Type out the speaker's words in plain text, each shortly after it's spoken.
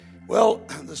Well,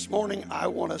 this morning I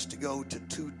want us to go to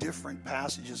two different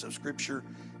passages of Scripture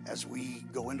as we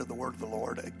go into the Word of the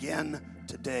Lord. Again,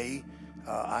 today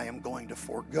I am going to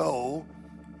forego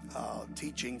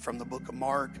teaching from the book of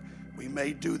Mark. We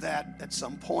may do that at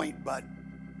some point, but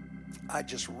I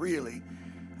just really,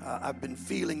 I've been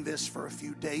feeling this for a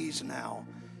few days now,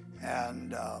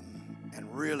 and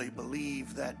really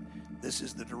believe that this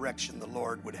is the direction the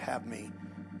Lord would have me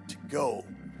to go.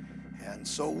 And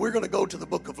so we're going to go to the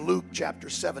book of Luke chapter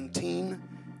 17.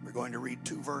 We're going to read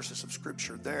two verses of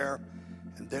Scripture there,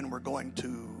 and then we're going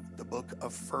to the book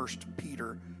of 1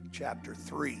 Peter chapter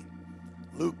 3.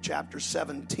 Luke chapter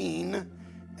 17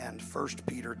 and 1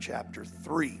 Peter chapter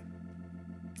 3.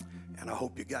 And I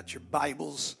hope you got your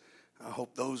Bibles. I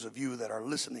hope those of you that are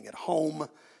listening at home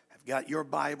have got your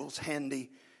Bibles handy.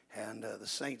 And the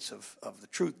saints of the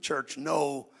Truth Church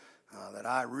know that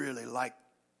I really like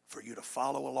for you to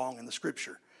follow along in the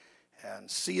Scripture and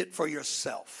see it for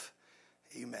yourself.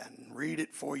 Amen. Read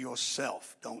it for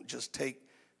yourself. Don't just take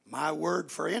my word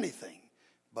for anything,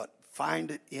 but find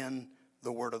it in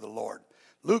the Word of the Lord.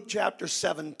 Luke chapter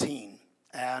 17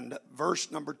 and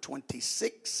verse number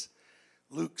 26.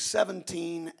 Luke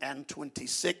 17 and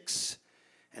 26.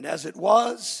 And as it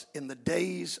was in the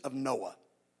days of Noah,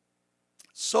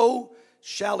 so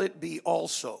shall it be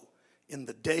also in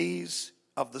the days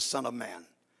of the Son of Man.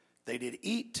 They did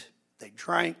eat, they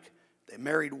drank, they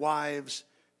married wives,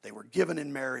 they were given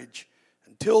in marriage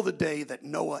until the day that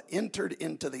Noah entered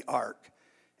into the ark,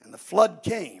 and the flood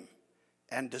came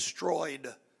and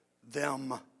destroyed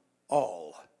them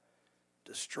all.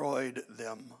 Destroyed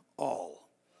them all.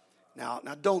 Now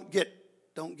don't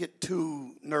get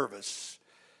too nervous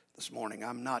this morning.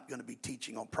 I'm not going to be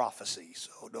teaching on prophecy,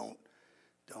 so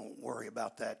don't worry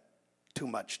about that too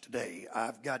much today.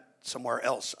 I've got somewhere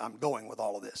else I'm going with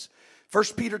all of this. 1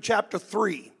 Peter chapter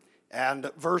 3 and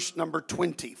verse number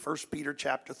 20. 1 Peter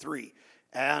chapter 3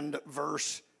 and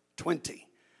verse 20.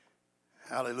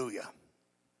 Hallelujah.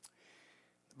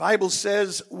 The Bible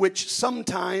says, which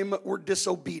sometime were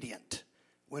disobedient,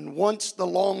 when once the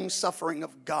long suffering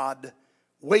of God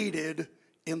waited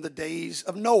in the days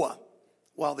of Noah,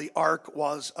 while the ark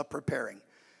was a preparing,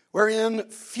 wherein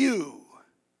few,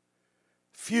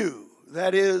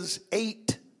 that is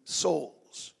 8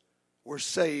 souls, were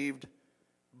saved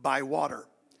by water.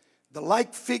 The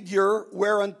like figure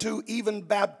whereunto even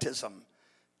baptism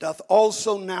doth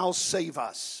also now save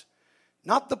us,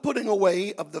 not the putting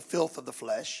away of the filth of the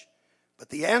flesh, but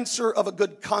the answer of a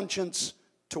good conscience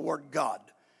toward God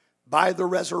by the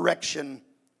resurrection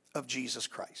of Jesus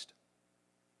Christ.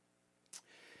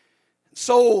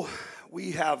 So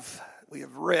we have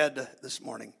read this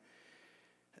morning,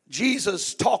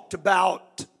 Jesus talked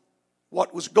about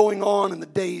what was going on in the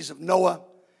days of Noah,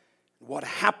 what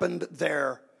happened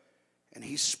there, and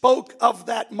he spoke of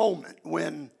that moment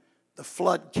when the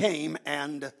flood came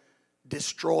and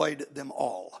destroyed them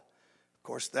all. Of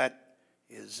course, that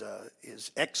is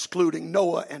excluding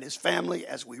Noah and his family,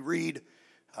 as we read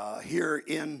here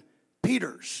in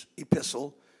Peter's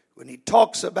epistle, when he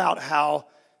talks about how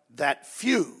that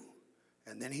few,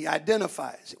 and then he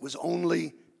identifies it was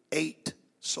only 8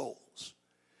 souls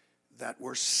that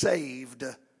were saved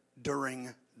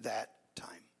during that time.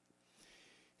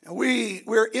 Now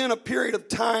we're in a period of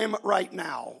time right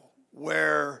now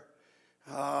where,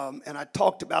 and I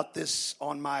talked about this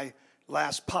on my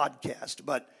last podcast,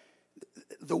 but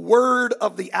the word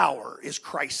of the hour is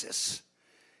crisis,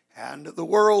 and the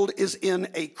world is in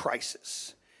a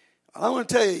crisis. I want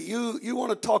to tell you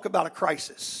want to talk about a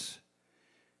crisis.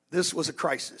 This was a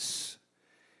crisis.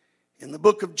 In the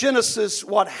book of Genesis,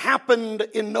 what happened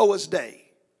in Noah's day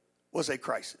was a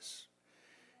crisis.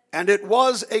 And it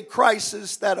was a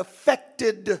crisis that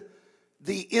affected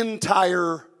the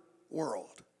entire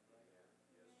world.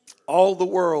 All the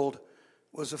world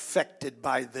was affected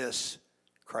by this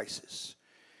crisis.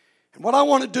 And what I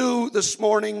want to do this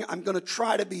morning, I'm going to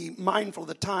try to be mindful of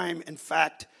the time. In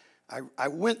fact, I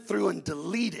went through and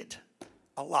deleted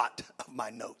a lot of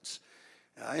my notes.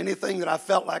 Anything that I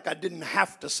felt like I didn't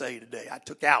have to say today, I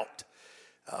took out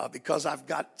because I've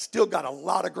still got a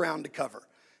lot of ground to cover.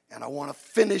 And I want to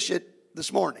finish it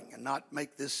this morning and not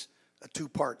make this a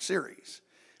 2-part series.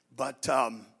 But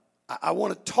I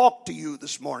want to talk to you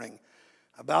this morning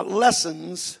about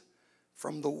lessons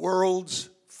from the world's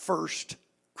first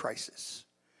crisis.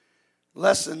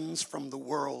 Lessons from the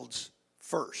world's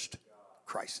first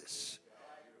crisis.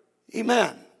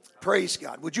 Amen. Praise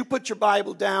God. Would you put your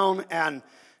Bible down and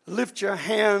lift your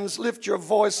hands, lift your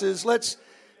voices. Let's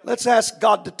ask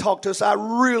God to talk to us. I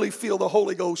really feel the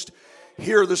Holy Ghost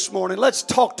here this morning. Let's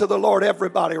talk to the Lord,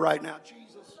 everybody, right now.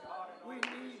 Jesus, we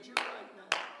need you right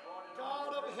now.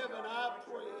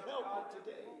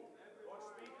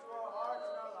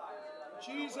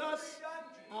 Jesus,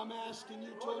 I'm asking you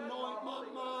to anoint my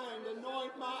mind,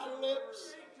 anoint my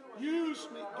lips. Use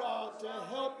me, God, to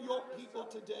help your people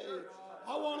today.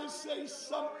 I want to say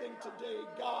something today,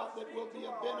 God, that will be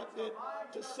a benefit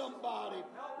to somebody.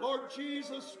 Lord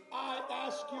Jesus, I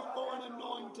ask you for an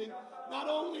anointing, not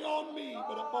only on me,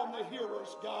 but upon the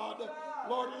hearers, God.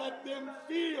 Lord, let them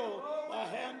feel the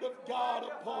hand of God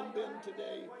upon them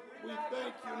today. We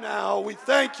thank you now. We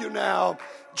thank you now.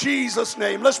 Jesus'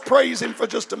 name. Let's praise him for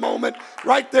just a moment.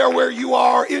 Right there where you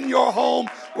are, in your home,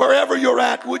 wherever you're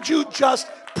at, would you just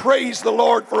praise the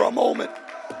Lord for a moment?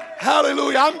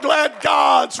 Hallelujah. I'm glad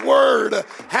God's word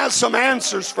has some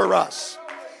answers for us.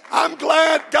 I'm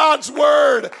glad God's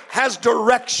word has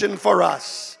direction for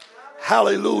us.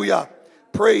 Hallelujah.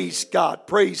 Praise God.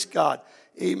 Praise God.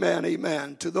 Amen.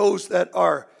 Amen. To those that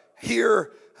are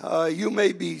here, you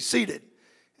may be seated.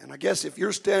 And I guess if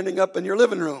you're standing up in your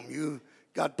living room, you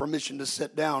got permission to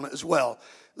sit down as well.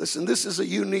 Listen, this is a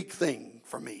unique thing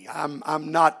for me.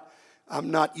 I'm not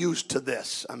used to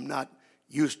this. I'm not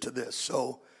used to this.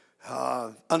 So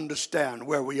understand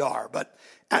where we are. But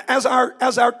as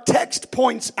our text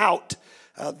points out,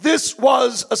 this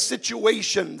was a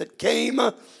situation that came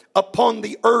upon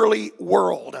the early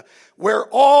world where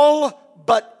all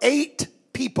but 8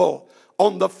 people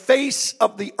on the face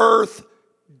of the earth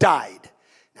died.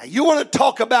 Now, you want to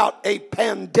talk about a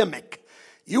pandemic.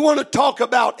 You want to talk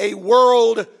about a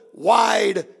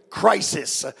worldwide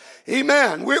crisis.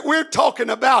 Amen. We're talking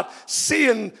about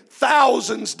seeing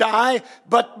thousands die,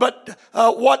 but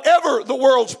whatever the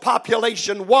world's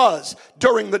population was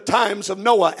during the times of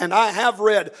Noah, and I have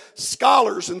read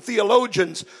scholars and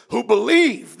theologians who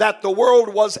believe that the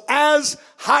world was as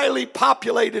highly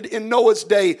populated in Noah's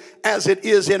day as it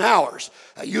is in ours.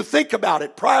 You think about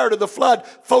it, prior to the flood,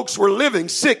 folks were living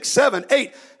 6, 7,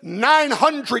 8,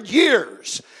 900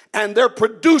 years. And they're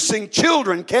producing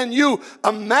children. Can you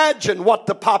imagine what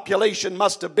the population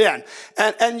must have been?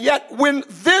 And yet when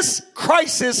this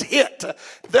crisis hit,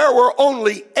 there were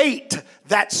only 8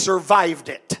 that survived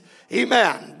it.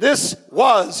 Amen. This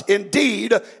was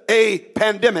indeed a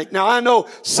pandemic. Now, I know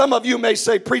some of you may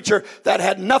say, preacher, that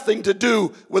had nothing to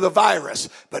do with a virus.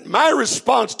 But my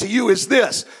response to you is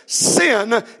this: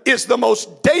 sin is the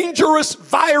most dangerous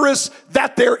virus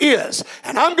that there is.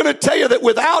 And I'm going to tell you that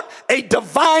without a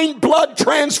divine blood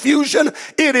transfusion,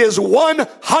 it is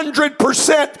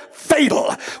 100%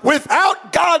 fatal.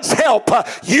 Without God's help,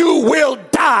 you will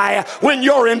die when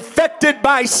you're infected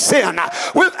by sin.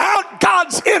 Without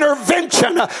God's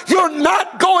intervention, you're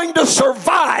not going to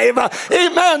survive,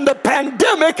 amen, the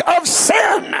pandemic of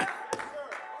sin.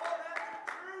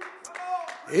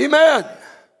 Amen.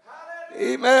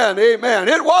 Amen. Amen.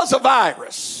 It was a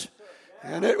virus.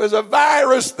 And it was a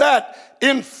virus that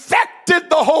infected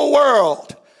the whole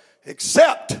world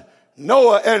except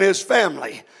Noah and his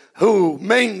family, who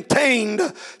maintained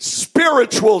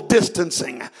spiritual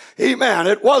distancing. Amen.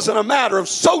 It wasn't a matter of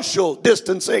social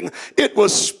distancing. It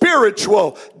was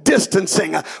spiritual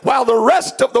distancing. While the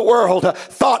rest of the world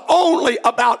thought only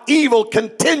about evil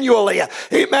continually,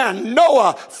 amen,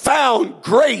 Noah found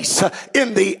grace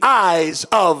in the eyes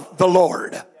of the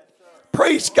Lord.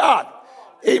 Praise God.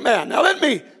 Amen. Now let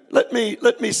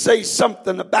me say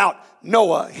something about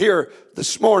Noah here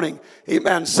this morning.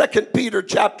 Amen. 2 Peter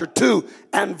chapter 2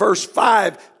 and verse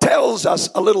 5 tells us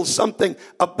a little something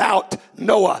about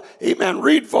Noah. Amen.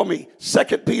 Read for me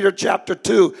 2 Peter chapter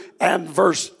 2 and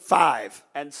verse 5.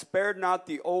 And spared not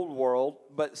the old world,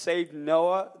 but saved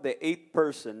Noah, the 8th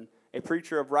person, a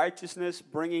preacher of righteousness,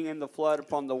 bringing in the flood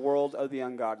upon the world of the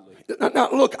ungodly.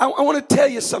 Now look, I want to tell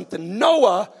you something.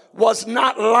 Noah was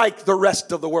not like the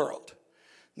rest of the world.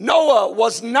 Noah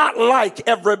was not like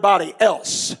everybody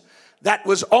else that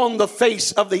was on the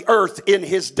face of the earth in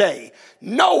his day.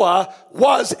 Noah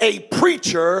was a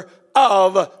preacher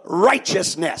of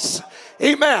righteousness.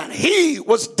 Amen. He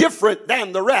was different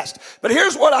than the rest. But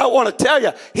here's what I want to tell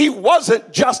you. He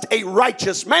wasn't just a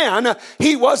righteous man.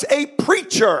 He was a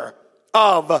preacher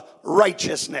of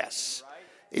righteousness.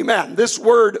 Amen. This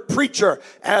word preacher,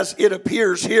 as it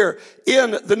appears here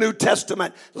in the New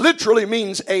Testament, literally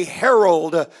means a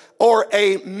herald or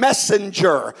a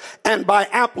messenger. And by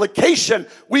application,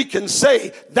 we can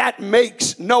say that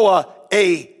makes Noah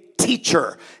a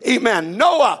teacher. Amen.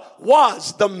 Noah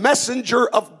was the messenger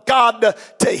of God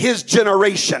to his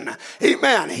generation.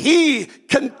 Amen. He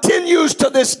continues to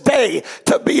this day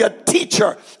to be a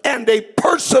teacher and a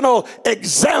personal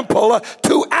example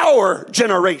to our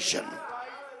generation.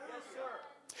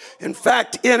 In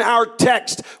fact, in our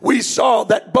text, we saw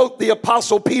that both the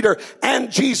Apostle Peter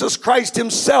and Jesus Christ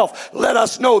himself let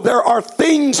us know there are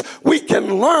things we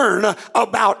can learn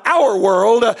about our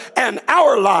world and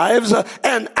our lives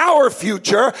and our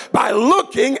future by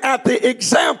looking at the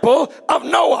example of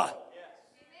Noah.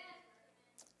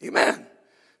 Amen.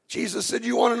 Jesus said,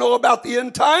 you want to know about the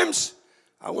end times?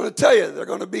 I want to tell you, they're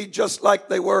going to be just like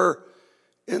they were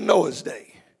in Noah's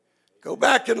day. Go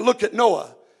back and look at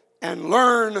Noah and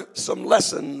learn some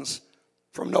lessons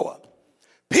from Noah.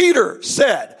 Peter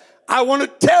said, I want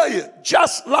to tell you,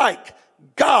 just like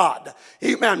God,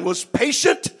 amen, was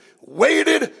patient,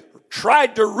 waited,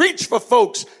 tried to reach for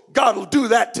folks, God will do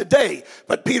that today.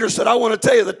 But Peter said, I want to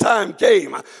tell you the time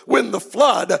came when the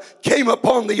flood came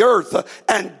upon the earth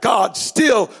and God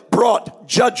still brought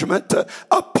judgment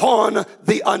upon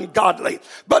the ungodly.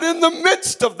 But in the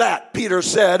midst of that, Peter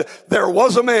said, there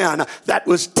was a man that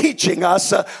was teaching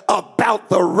us about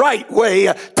the right way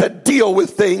to deal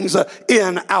with things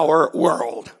in our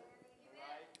world.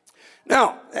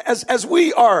 Now, as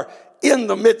we are in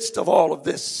the midst of all of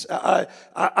this,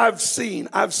 I've seen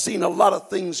a lot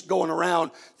of things going around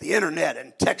the internet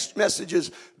and text messages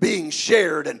being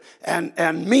shared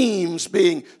and memes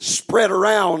being spread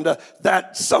around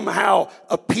that somehow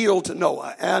appeal to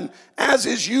Noah. And as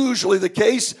is usually the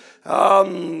case,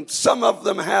 some of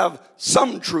them have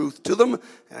some truth to them,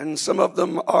 and some of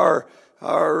them are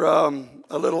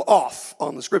a little off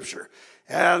on the scripture.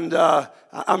 And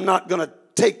I'm not going to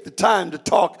take the time to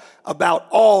talk about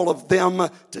all of them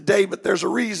today, but there's a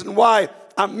reason why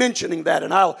I'm mentioning that,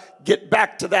 and I'll get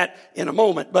back to that in a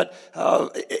moment. But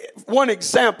one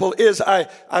example is I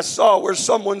saw where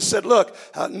someone said, look,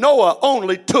 Noah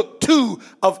only took 2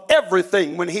 of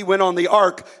everything when he went on the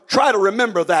ark. Try to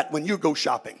remember that when you go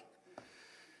shopping.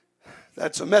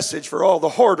 That's a message for all the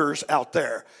hoarders out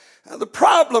there. Now, the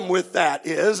problem with that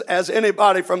is, as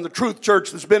anybody from the Truth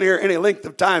Church that's been here any length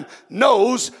of time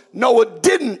knows, Noah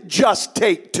didn't just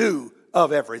take 2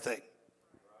 of everything.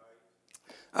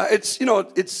 I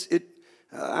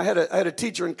had a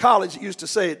teacher in college that used to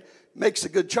say it makes a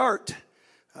good chart,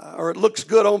 or it looks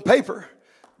good on paper.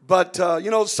 But,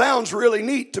 it sounds really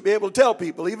neat to be able to tell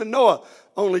people, even Noah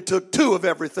only took 2 of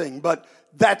everything, but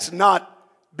that's not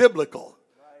biblical.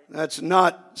 That's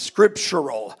not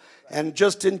scriptural. And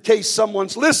just in case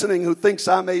someone's listening who thinks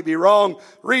I may be wrong,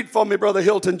 read for me, Brother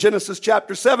Hilton, Genesis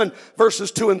chapter 7,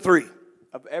 verses 2 and 3.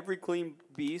 Of every clean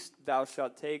beast thou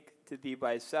shalt take to thee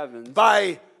by sevens.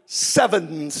 By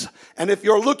sevens. And if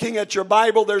you're looking at your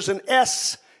Bible, there's an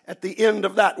S at the end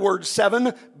of that word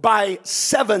 7. By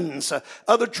sevens.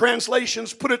 Other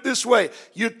translations put it this way.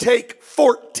 You take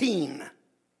 14.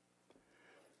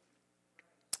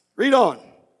 Read on.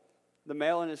 The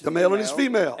male and his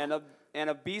female. And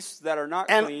of beasts that are not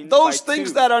clean. And those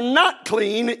things that are not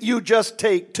clean, you just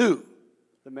take 2.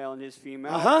 The male and his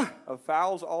female. Of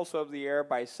fowls also of the air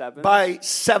by sevens. By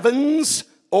sevens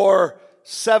or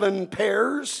 7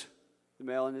 pairs. The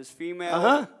male and his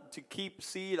female. To keep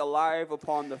seed alive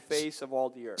upon the face of all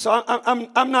the earth. So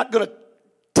I'm not going to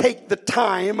take the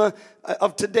time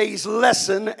of today's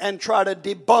lesson and try to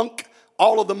debunk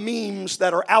all of the memes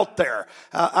that are out there.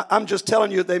 I'm just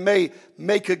telling you, they may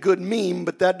make a good meme,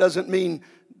 but that doesn't mean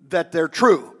that they're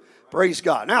true. Praise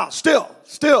God. Now, still,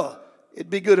 it'd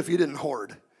be good if you didn't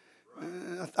hoard.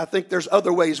 I think there's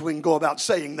other ways we can go about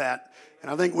saying that.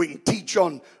 And I think we can teach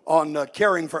on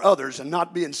caring for others and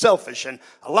not being selfish and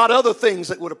a lot of other things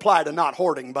that would apply to not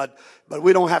hoarding. But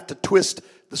we don't have to twist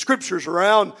the scriptures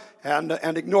around and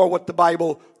ignore what the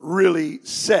Bible really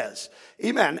says.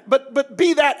 Amen. But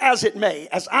be that as it may,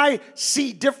 as I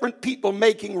see different people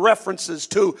making references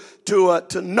to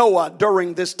Noah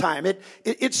during this time,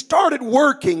 it started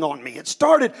working on me.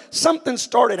 Something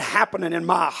started happening in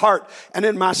my heart and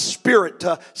in my spirit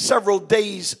several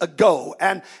days ago,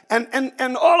 and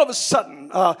all of a sudden,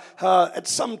 at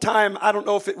some time, I don't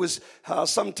know if it was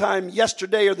sometime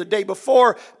yesterday or the day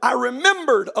before, I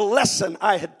remembered a lesson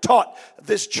I had taught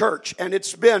this church, and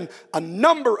it's been a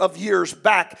number of years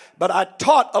back, but I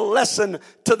taught a lesson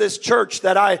to this church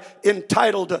that I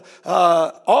entitled,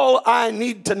 All I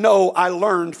Need to Know I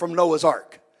Learned from Noah's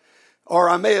Ark. Or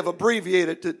I may have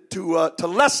abbreviated it to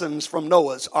Lessons from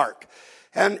Noah's Ark.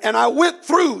 And I went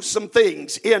through some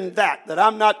things in that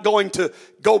I'm not going to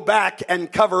go back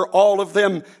and cover all of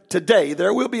them today.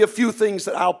 There will be a few things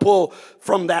that I'll pull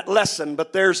from that lesson,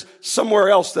 but there's somewhere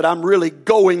else that I'm really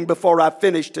going before I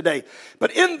finish today.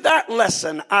 But in that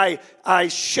lesson, I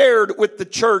shared with the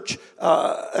church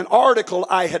an article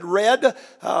I had read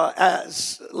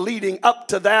as leading up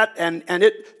to that, and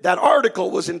that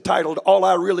article was entitled "All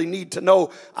I Really Need to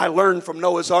Know I Learned from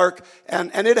Noah's Ark,"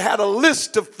 and it had a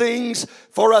list of things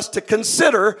for us to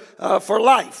consider for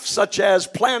life, such as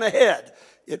plan ahead.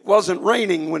 It wasn't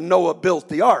raining when Noah built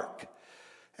the ark.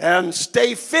 And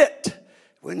stay fit.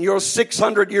 When you're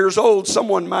 600 years old,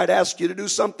 someone might ask you to do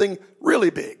something really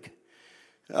big.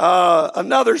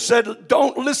 Another said,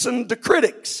 don't listen to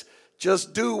critics.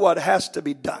 Just do what has to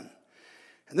be done.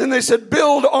 And then they said,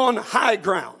 build on high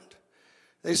ground.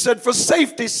 They said, for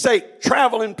safety's sake,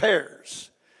 travel in pairs.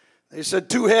 They said,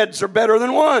 2 heads are better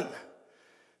than 1.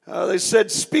 They said,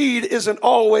 speed isn't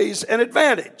always an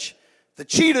advantage. The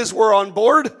cheetahs were on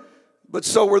board, but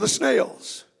so were the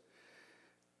snails.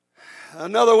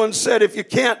 Another one said, if you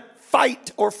can't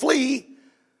fight or flee,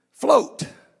 float.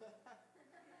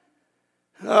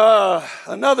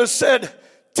 Another said,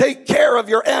 take care of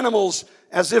your animals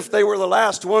as if they were the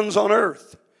last ones on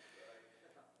earth.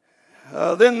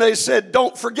 Then they said,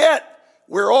 don't forget,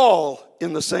 we're all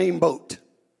in the same boat.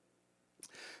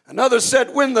 Another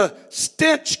said, when the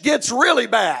stench gets really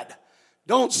bad,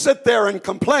 don't sit there and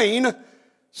complain.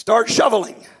 Start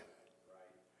shoveling.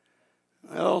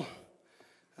 Well,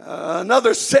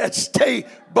 another said, stay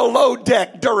below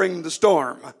deck during the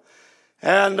storm.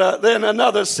 And then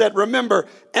another said, remember,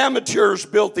 amateurs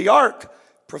built the ark,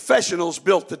 professionals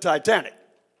built the Titanic.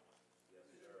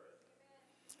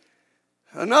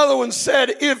 Another one said,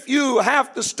 if you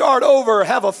have to start over,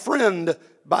 have a friend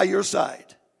by your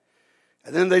side.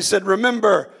 And then they said,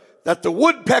 remember that the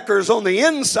woodpeckers on the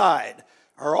inside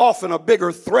are often a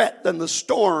bigger threat than the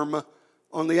storm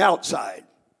on the outside.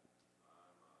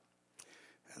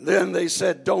 And then they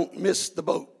said, don't miss the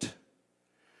boat.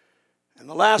 And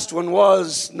the last one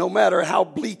was, no matter how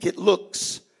bleak it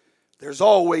looks, there's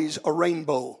always a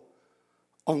rainbow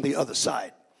on the other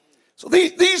side. So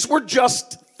these were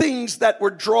just things that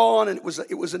were drawn, and it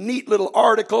was a neat little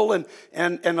article and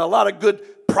a lot of good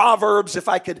Proverbs, if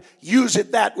I could use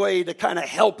it that way to kind of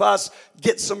help us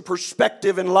get some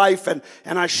perspective in life. And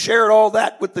I shared all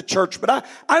that with the church. But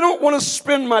I don't want to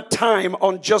spend my time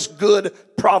on just good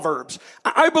Proverbs.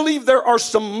 I believe there are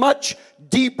some much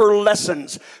deeper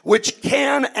lessons which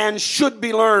can and should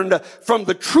be learned from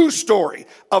the true story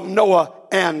of Noah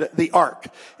and the ark.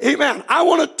 Amen. I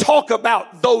want to talk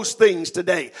about those things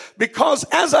today because,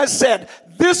 as I said,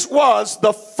 this was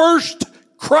the first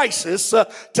crisis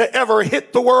to ever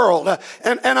hit the world.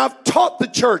 And I've taught the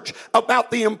church about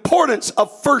the importance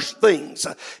of first things.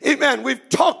 Amen. We've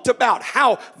talked about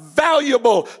how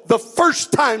valuable the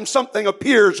first time something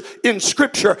appears in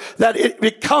Scripture that it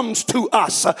becomes to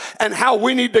us, and how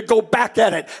we need to go back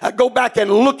at it, go back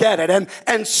and look at it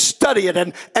and study it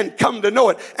and come to know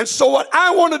it. And so what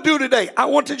I want to do today, I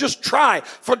want to just try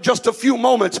for just a few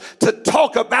moments to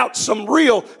talk about some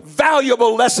real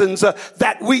valuable lessons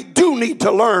that we do need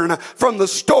to learn from the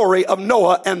story of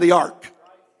Noah and the ark.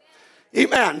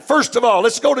 Amen. First of all,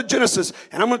 let's go to Genesis,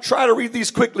 and I'm going to try to read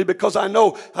these quickly because I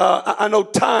know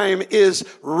time is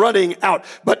running out.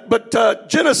 But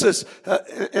Genesis,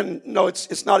 and no,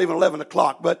 it's not even 11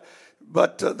 o'clock.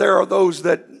 But there are those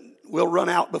that will run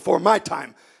out before my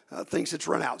time thinks it's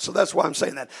run out. So that's why I'm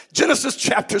saying that. Genesis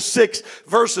chapter 6,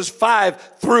 verses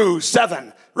 5 through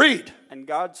 7. Read. And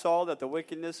God saw that the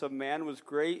wickedness of man was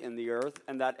great in the earth,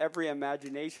 and that every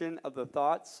imagination of the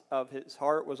thoughts of his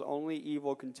heart was only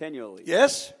evil continually.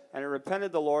 Yes. And it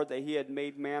repented the Lord that he had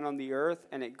made man on the earth,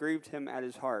 and it grieved him at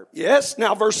his heart. Yes.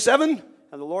 Now verse 7.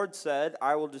 And the Lord said,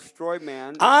 I will destroy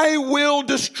man. I will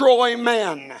destroy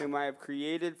man. Whom I have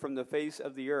created from the face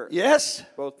of the earth. Yes.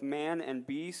 Both man and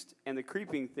beast, and the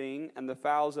creeping thing, and the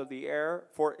fowls of the air,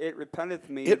 for it repenteth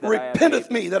me.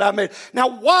 That I made. Now,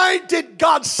 why did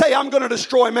God say I'm going to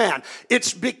destroy man?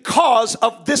 It's because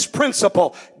of this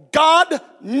principle. God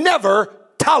never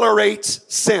tolerates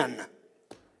sin.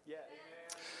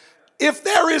 If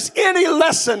there is any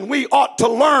lesson we ought to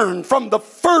learn from the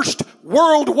first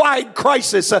worldwide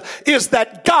crisis, is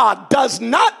that God does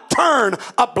not turn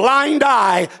a blind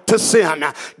eye to sin.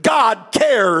 God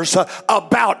cares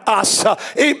about us.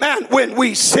 Amen. When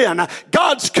we sin,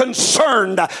 God's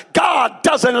concerned. God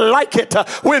doesn't like it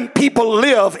when people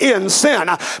live in sin,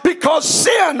 because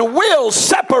sin will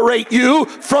separate you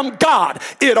from God.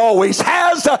 It always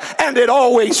has, and it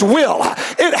always will.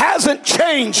 It hasn't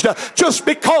changed just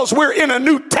because we're in a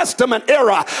New Testament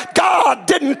era. God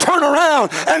didn't turn around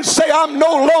and say, I'm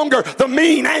no longer the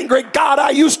mean, angry God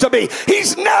I used to be.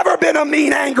 He's never been a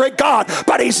mean, angry God,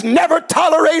 but he's never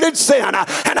tolerated sin.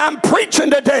 And I'm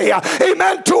preaching today,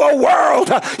 amen, to a world.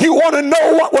 You want to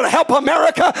know what will help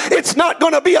America? It's not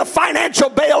going to be a financial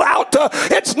bailout.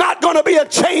 It's not going to be a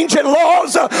change in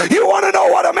laws. You want to know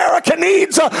what America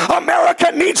needs?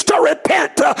 America needs to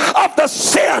repent of the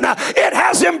sin it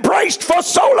has embraced for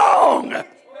so long.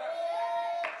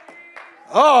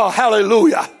 Oh,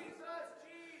 hallelujah.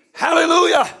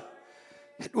 Hallelujah.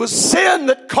 It was sin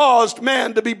that caused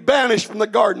man to be banished from the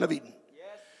Garden of Eden.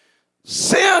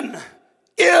 Sin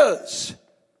is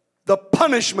the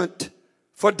punishment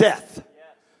for death.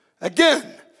 Again,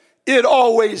 it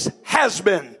always has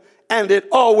been and it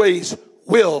always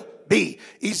will be.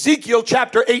 Ezekiel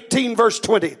chapter 18 verse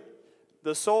 20.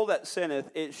 The soul that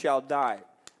sinneth, it shall die.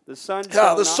 The son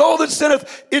shall the soul that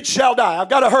sinneth, it shall die. I've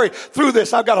got to hurry through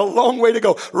this. I've got a long way to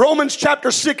go. Romans chapter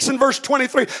 6 and verse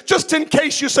 23. Just in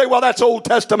case you say, well, that's Old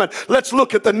Testament. Let's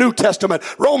look at the New Testament.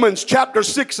 Romans chapter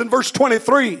 6 and verse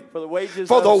 23. For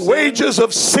the wages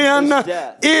of sin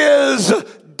is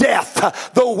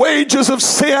death. The wages of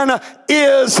sin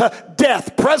is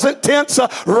death. Present tense,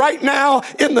 right now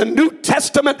in the New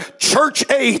Testament church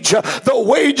age, the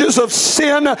wages of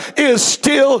sin is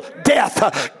still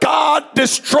death. God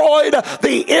destroyed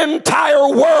the entire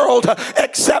world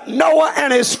except Noah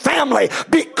and his family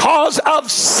because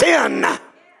of sin.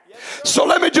 So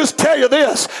let me just tell you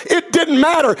this. It didn't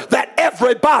matter that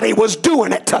everybody was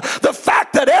doing it. The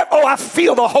fact that, I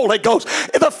feel the Holy Ghost.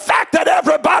 The fact that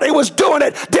everybody was doing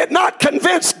it did not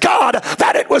convince God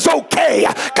that it was okay.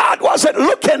 God wasn't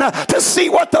looking to see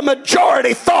what the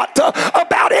majority thought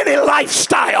about any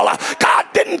lifestyle. God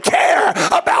didn't care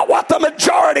about what the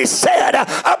majority said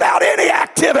about any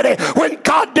activity. When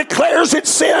God declares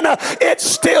it's sin, it's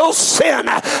still sin.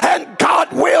 And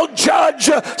God will judge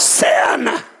sin.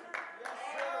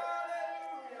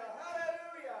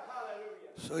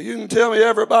 So you can tell me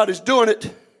everybody's doing it.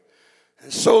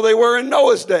 And so they were in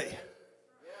Noah's day.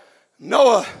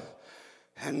 Noah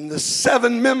and the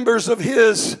 7 members of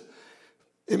his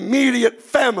immediate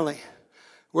family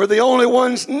were the only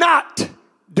ones not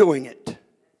doing it.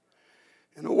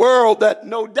 In a world that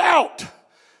no doubt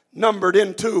numbered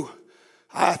into,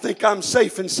 I think I'm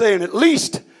safe in saying, at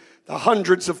least the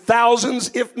hundreds of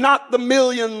thousands, if not the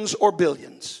millions or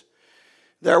billions.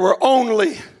 There were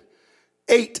only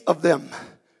 8 of them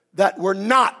that were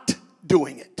not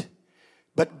doing it.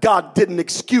 But God didn't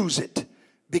excuse it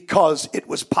because it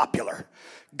was popular.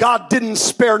 God didn't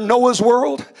spare Noah's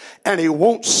world, and he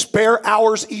won't spare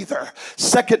ours either.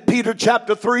 2 Peter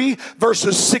chapter 3,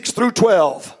 verses 6 through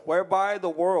 12. Whereby the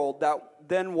world that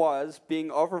then was,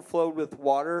 being overflowed with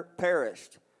water,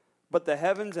 perished. But the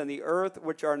heavens and the earth,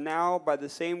 which are now by the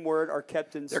same word, are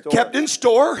kept in store. They're kept in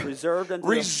store,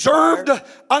 reserved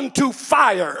unto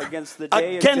fire against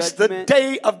the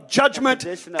day of judgment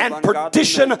and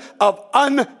perdition of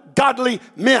ungodly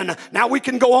men. Now we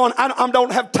can go on. I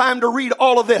don't have time to read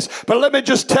all of this, but let me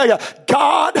just tell you,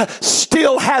 God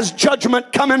still has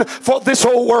judgment coming for this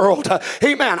whole world.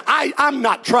 Amen. I'm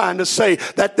not trying to say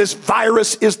that this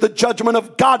virus is the judgment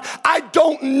of God. I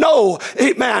don't know,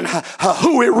 amen,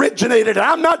 who originated it.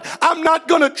 I'm not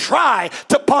going to try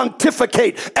to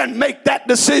pontificate and make that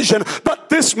decision, but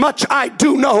this much I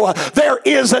do know. There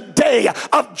is a day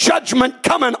of judgment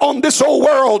coming on this whole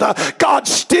world. God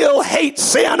still hates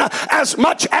sin as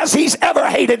much as he's ever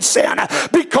hated sin,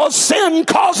 because sin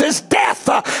causes death,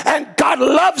 and God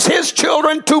loves his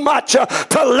children too much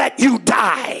to let you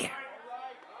die.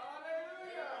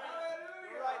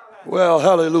 Well,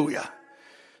 hallelujah.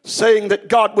 Saying that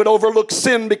God would overlook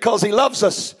sin because he loves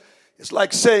us is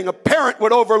like saying a parent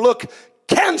would overlook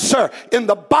cancer in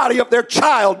the body of their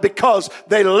child because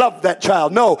they love that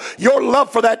child. No, your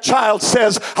love for that child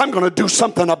says, I'm going to do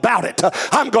something about it.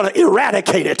 I'm going to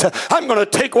eradicate it. I'm going to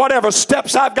take whatever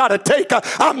steps I've got to take.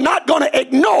 I'm not going to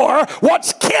ignore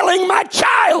what's killing my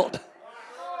child.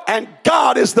 And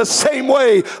God is the same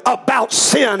way about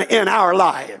sin in our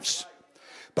lives.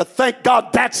 But thank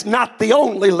God that's not the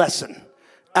only lesson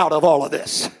out of all of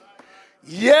this.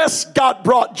 Yes, God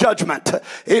brought judgment.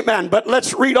 Amen. But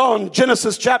let's read on.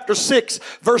 Genesis chapter 6,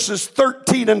 verses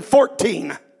 13 and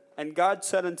 14. And God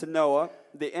said unto Noah,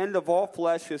 the end of all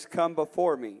flesh is come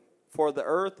before me, for the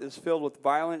earth is filled with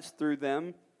violence through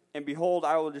them. And behold,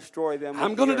 I will destroy them.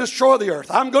 I'm going to destroy the earth.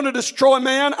 I'm going to destroy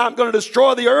man. I'm going to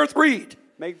destroy the earth. Read.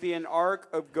 Make thee an ark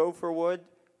of gopher wood.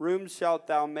 Rooms shalt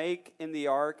thou make in the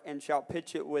ark, and shalt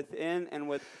pitch it within and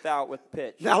without with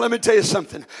pitch. Now let me tell you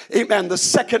something. Amen. The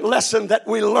second lesson that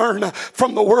we learn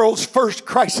from the world's first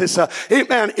crisis,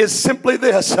 amen, is simply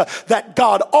this, that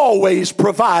God always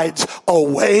provides a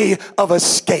way of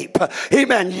escape.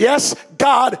 Amen. Yes,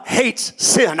 God hates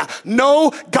sin.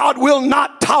 No, God will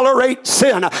not tolerate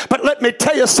sin. But let me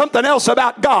tell you something else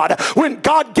about God. When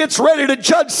God gets ready to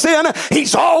judge sin,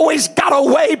 He's always got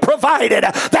a way provided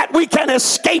that we can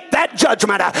escape that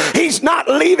judgment. He's not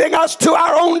leaving us to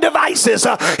our own devices.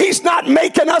 He's not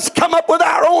making us come up with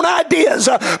our own ideas.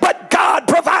 But God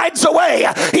provides a way.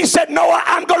 He said, Noah,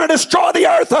 I'm going to destroy the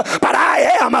earth, but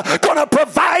I am going to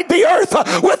provide the earth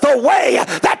with a way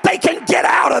that they can get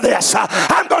out of this.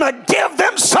 I'm going to give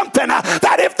them something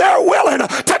that if they're willing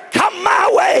to come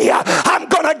my way, I'm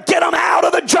going to get them out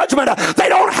of the judgment. They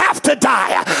don't have to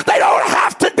die. They don't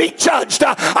have to be judged.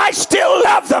 I still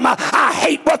love them. I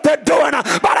hate what they're doing,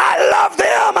 but I love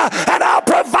them, and I'll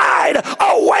provide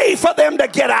a way for them to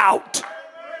get out.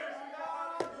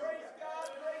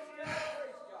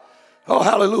 Oh,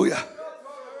 hallelujah.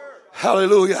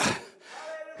 Hallelujah.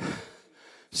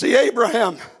 See,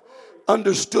 Abraham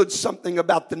understood something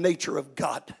about the nature of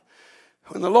God.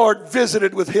 When the Lord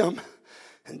visited with him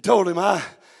and told him,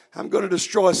 I'm going to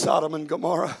destroy Sodom and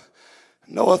Gomorrah,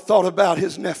 Noah thought about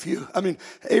his nephew.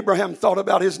 Abraham thought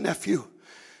about his nephew.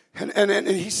 And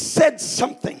he said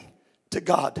something to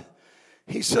God.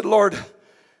 He said, Lord,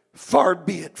 far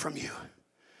be it from you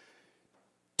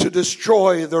to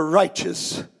destroy the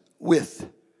righteous with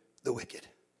the wicked.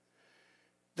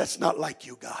 That's not like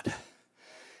you, God.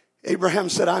 Abraham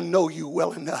said, I know you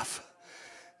well enough,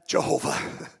 Jehovah.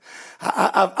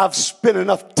 I've spent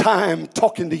enough time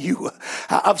talking to you.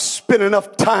 I've spent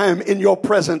enough time in your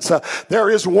presence.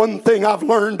 There is one thing I've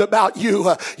learned about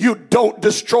you. You don't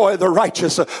destroy the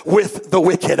righteous with the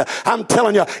wicked. I'm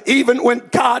telling you, even when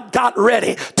God got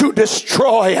ready to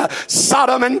destroy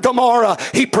Sodom and Gomorrah,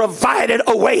 He provided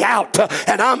a way out.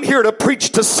 And I'm here to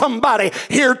preach to somebody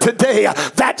here today.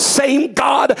 That same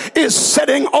God is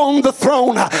sitting on the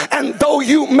throne. And though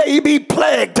you may be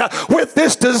plagued with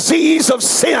this disease of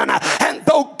sin, and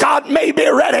though God may be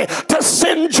ready to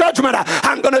send judgment,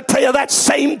 I'm going to tell you that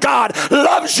same God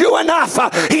loves you enough.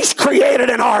 He's created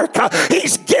an ark.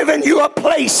 He's given you a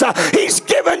place. He's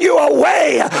given you a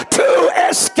way to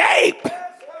escape.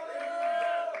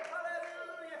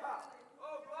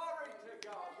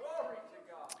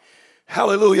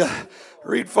 Hallelujah.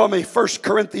 Read for me 1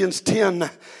 Corinthians 10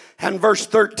 and verse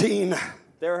 13.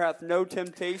 There hath no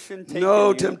temptation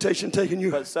taken you,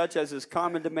 but such as is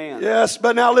common to man. Yes,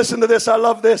 but now listen to this. I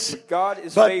love this. God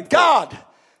is but faithful. God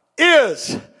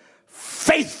is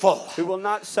faithful. Who will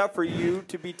not suffer you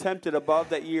to be tempted above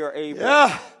that ye are able.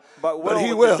 Yeah. But will,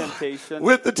 He will,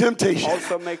 with the temptation,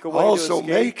 also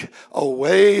make a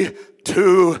way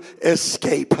to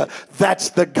escape. That's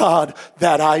the God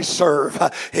that I serve.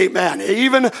 Amen.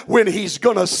 Even when He's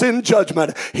going to send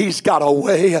judgment, He's got a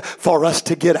way for us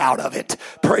to get out of it.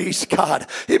 Praise God.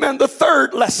 Amen. The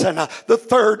third lesson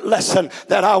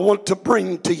that I want to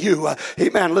bring to you.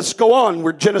 Amen. Let's go on.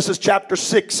 We're Genesis chapter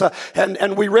 6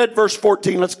 and we read verse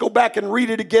 14. Let's go back and read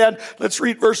it again. Let's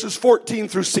read verses 14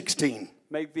 through 16.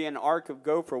 Make thee an ark of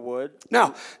gopher wood.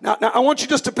 Now, I want you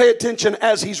just to pay attention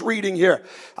as he's reading here.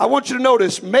 I want you to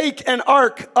notice, make an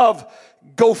ark of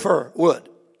gopher wood.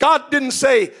 God didn't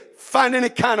say, find any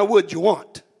kind of wood you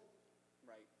want.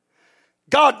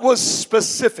 God was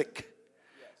specific.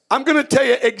 I'm going to tell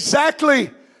you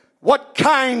exactly what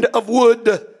kind of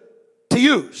wood to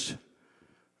use.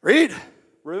 Read.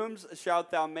 Rooms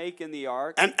shalt thou make in the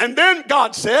ark. And then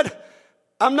God said,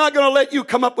 I'm not going to let you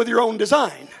come up with your own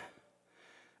design.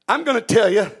 I'm going to tell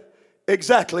you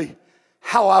exactly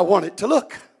how I want it to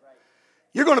look.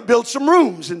 You're going to build some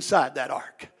rooms inside that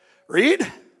ark. Read.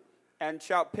 And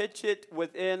shalt pitch it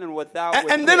within and without.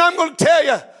 And then I'm going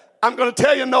to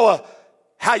tell you, Noah,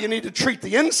 how you need to treat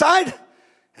the inside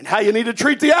and how you need to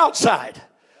treat the outside.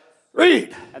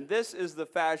 Read. And this is the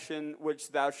fashion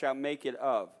which thou shalt make it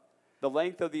of. The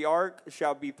length of the ark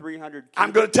shall be 300 cubits.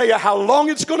 I'm going to tell you how long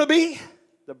it's going to be.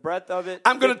 The breadth of it.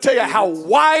 I'm going to tell you how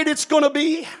wide it's going to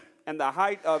be. And the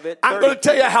height of it. I'm going to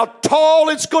tell you how tall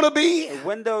it's going to be. A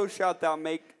window shalt thou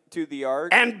make to the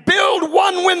ark. And build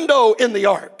one window in the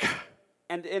ark.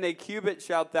 And in a cubit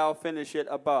shalt thou finish it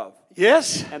above.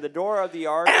 Yes. And the door of the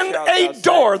ark. And a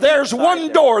door. There's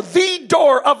one door. The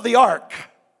door of the ark.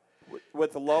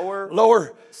 With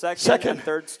lower, second and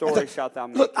third story shalt thou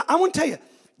make. Look, I want to tell you,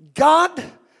 God,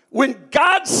 when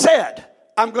God said,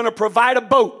 I'm going to provide a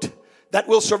boat that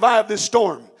will survive this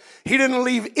storm, He didn't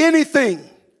leave anything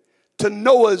to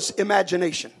Noah's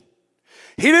imagination.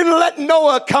 He didn't let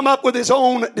Noah come up with his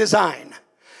own design.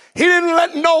 He didn't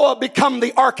let Noah become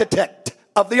the architect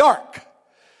of the ark.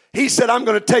 He said, I'm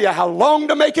going to tell you how long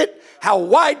to make it, how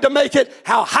wide to make it,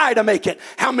 how high to make it,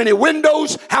 how many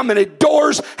windows, how many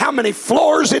doors, how many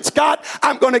floors it's got.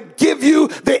 I'm going to give you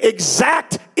the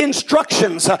exact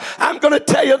instructions. I'm going to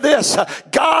tell you this.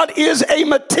 God is a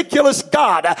meticulous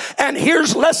God. And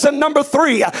here's lesson number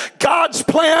 3. God's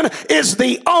plan is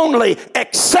the only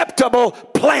acceptable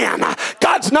plan.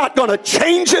 God's not going to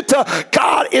change it.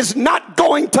 God is not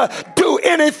going to do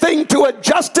anything to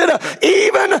adjust it,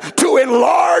 even to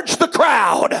enlarge the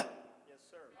crowd.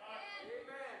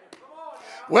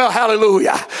 Well,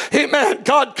 hallelujah. Amen.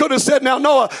 God could have said, now,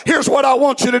 Noah, here's what I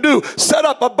want you to do. Set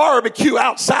up a barbecue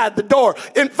outside the door.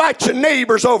 Invite your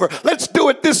neighbors over. Let's do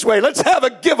it this way. Let's have a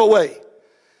giveaway.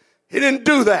 He didn't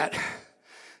do that.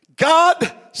 God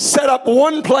set up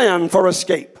one plan for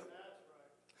escape.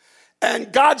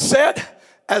 And God said,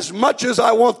 as much as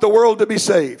I want the world to be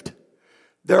saved,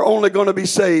 they're only going to be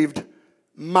saved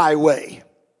my way.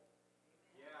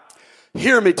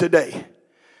 Hear me today.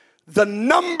 The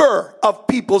number of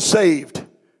people saved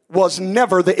was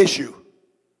never the issue.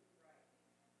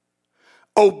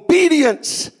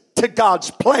 Obedience to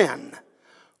God's plan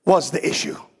was the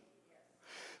issue.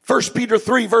 1 Peter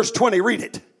 3 verse 20, read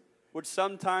it. Which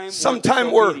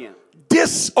sometime were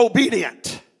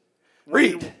disobedient.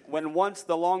 Read. When once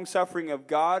the long suffering of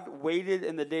God waited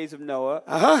in the days of Noah,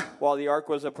 while the ark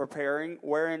was a preparing,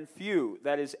 wherein few,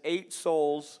 that is 8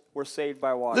 souls, were saved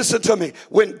by water. Listen to me.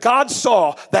 When God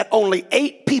saw that only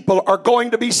 8 people are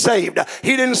going to be saved,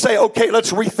 he didn't say, okay,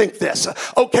 let's rethink this.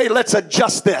 Okay, let's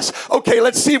adjust this. Okay,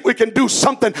 let's see if we can do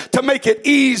something to make it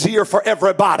easier for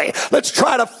everybody. Let's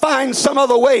try to find some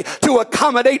other way to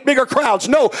accommodate bigger crowds.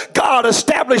 No, God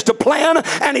established a plan,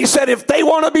 and he said, if they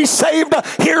want to be saved,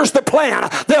 here's the plan.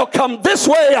 They'll come this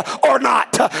way or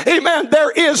not. Amen.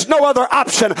 There is no other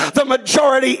option. The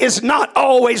majority is not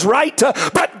always right,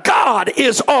 but God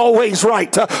is always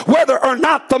right. Whether or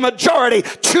not the majority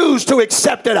choose to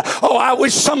accept it. Oh, I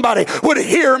wish somebody would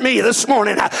hear me this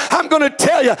morning. I'm going to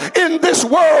tell you, in this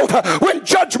world, when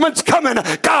judgment's coming,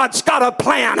 God's got a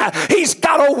plan. He's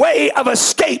got a way of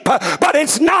escape. But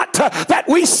it's not that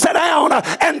we sit down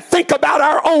and think about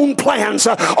our own plans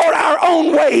or our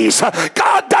own ways.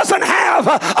 God doesn't have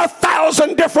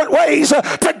 1,000 different ways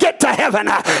to get to heaven.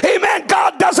 Amen.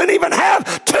 God doesn't even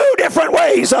have 2 different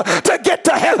ways to get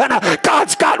to heaven.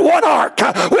 God's got one ark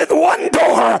with one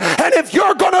door. And if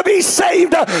you're going to be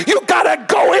saved, you got to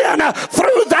go in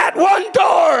through that one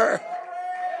door.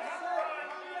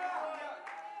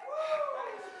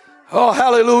 Oh,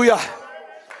 hallelujah.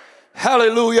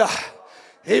 Hallelujah.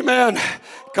 Amen.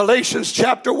 Galatians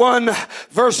chapter 1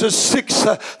 verses 6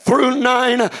 through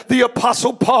 9, the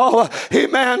apostle Paul,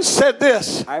 amen, said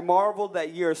this. I marveled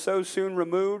that ye are so soon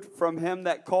removed from him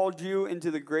that called you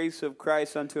into the grace of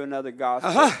Christ unto another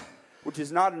gospel, which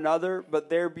is not another, but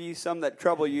there be some that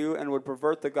trouble you and would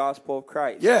pervert the gospel of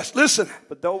Christ. Yes, listen.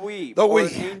 But though we or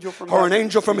an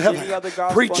angel from heaven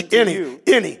preach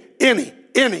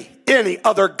any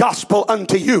other gospel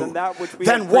unto you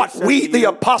than what we the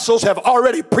apostles have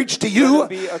already preached to you.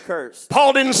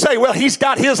 Paul didn't say, well, he's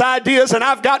got his ideas and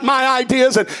I've got my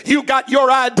ideas and you got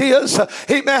your ideas.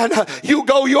 Amen. You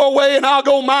go your way and I'll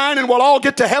go mine and we'll all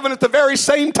get to heaven at the very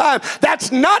same time.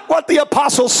 That's not what the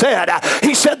apostle said.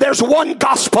 He said there's one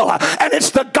gospel and it's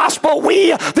the gospel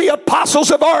we the apostles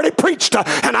have already preached.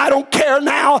 And I don't care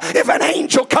now if an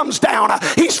angel comes down.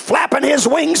 He's flapping his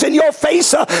wings in your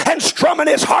face and strumming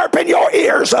his harp in your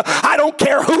ears. I don't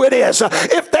care who it is.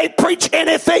 If they preach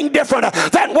anything different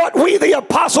than what we the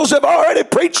apostles have already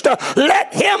preached,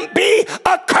 let him be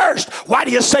accursed. Why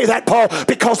do you say that, Paul?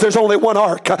 Because there's only one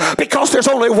ark. Because there's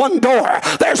only one door.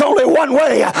 There's only one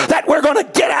way that we're going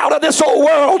to get out of this old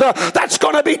world that's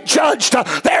going to be judged.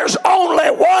 There's only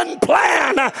one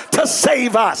plan to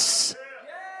save us.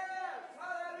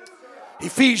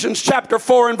 Ephesians chapter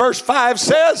 4 and verse 5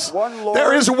 says,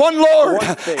 there is one Lord,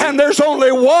 and there's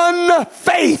only one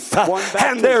faith,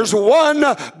 and there's one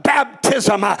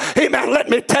baptism. Amen. Let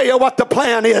me tell you what the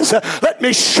plan is. Let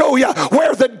me show you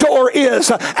where the door is.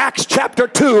 Acts chapter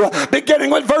 2, beginning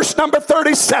with verse number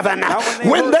 37.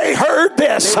 When they heard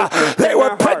this, they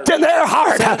were pricked in their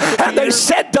heart, and they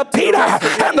said to Peter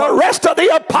and the rest of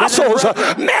the apostles,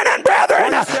 men and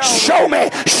brethren, show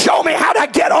me how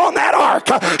to get on that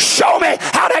ark. Show me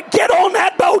how to get on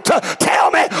that boat.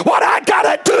 Tell me what I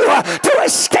gotta do to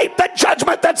escape the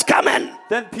judgment that's coming.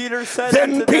 Then Peter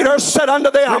said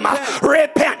unto them,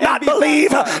 repent, not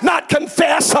believe, not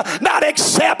confess, not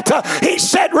accept. He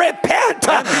said, repent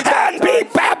and be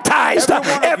baptized,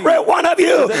 every one of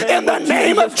you, in the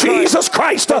name of Jesus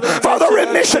Christ for the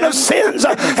remission of sins.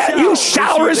 And you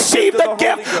shall receive the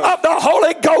gift of the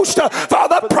Holy Ghost, for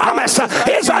the promise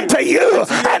is unto you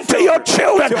and to your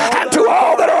children and to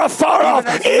all that are afar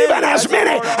off, even as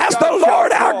many as the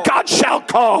Lord our God shall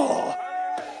call.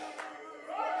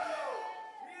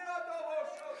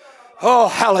 Oh,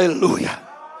 hallelujah.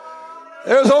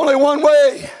 There's only one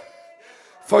way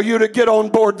for you to get on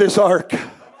board this ark.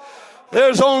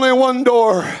 There's only one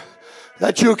door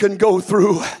that you can go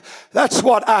through. That's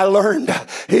what I learned,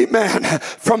 amen,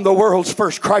 from the world's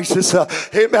first crisis.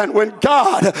 Amen. When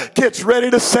God gets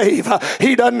ready to save,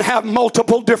 he doesn't have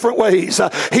multiple different ways.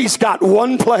 He's got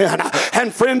one plan.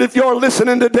 And friend, if you're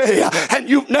listening today and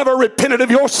you've never repented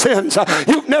of your sins,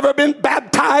 you've never been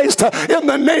baptized in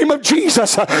the name of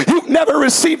Jesus, you've never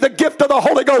received the gift of the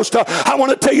Holy Ghost, I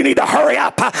want to tell you, you need to hurry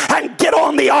up and get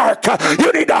on the ark.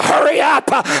 You need to hurry up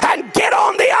and get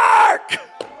on the ark.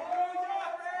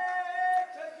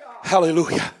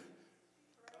 Hallelujah.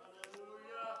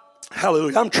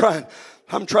 Hallelujah. I'm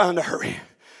trying to hurry.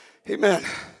 Amen.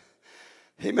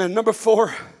 Amen. Number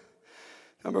four,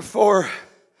 the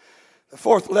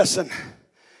fourth lesson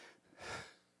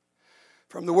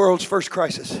from the world's first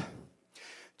crisis.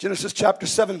 Genesis chapter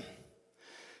 7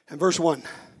 and verse 1.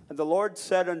 And the Lord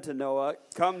said unto Noah,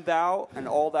 come thou and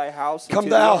all thy house. Come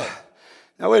thou.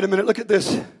 Now wait a minute, look at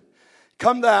this.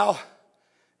 Come thou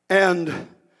and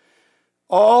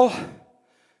all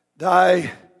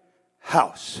thy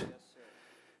house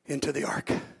into the ark.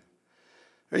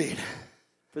 Read.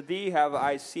 For thee have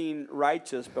I seen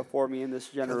righteous before me in this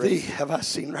generation. For thee have I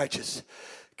seen righteous.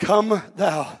 Come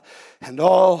thou and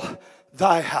all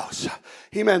thy house.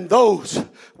 Amen. Those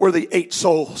were the 8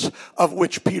 souls of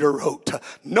which Peter wrote.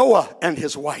 Noah and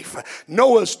his wife.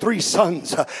 Noah's 3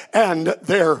 sons and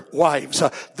their wives.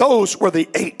 Those were the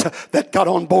 8 that got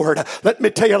on board. Let me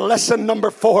tell you, lesson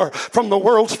number 4 from the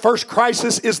world's first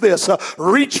crisis is this.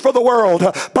 Reach for the world,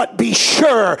 but be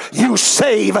sure you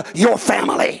save your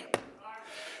family.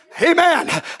 Amen.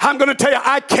 I'm going to tell you,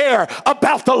 I care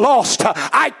about the lost.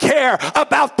 I care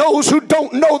about those who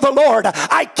don't know the Lord.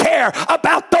 I care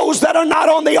about those that are not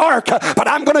on the ark. But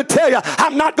I'm going to tell you,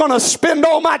 I'm not going to spend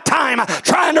all my time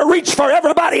trying to reach for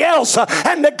everybody else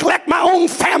and neglect my own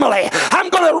family. I'm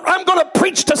going to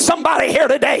preach to somebody here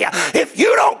today. If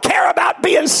you don't care about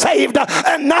being saved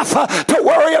enough to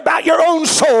worry about your own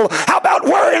soul, how about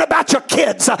worrying about your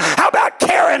kids? How about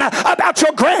caring about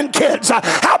your grandkids?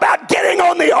 How about getting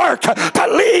on the ark to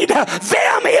lead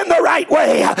them in the right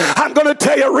way? I'm going to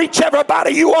tell you, reach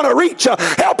everybody you want to reach,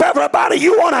 help everybody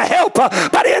you want to help,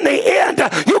 but in the end,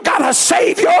 you got to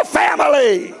save your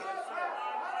family.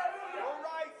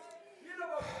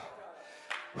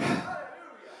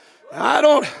 I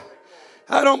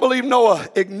don't believe Noah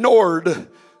ignored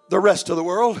the rest of the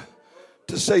world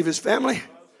to save his family,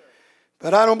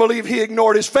 but I don't believe he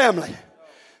ignored his family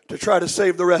to try to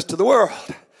save the rest of the world.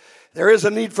 There is a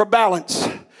need for balance,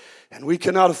 and we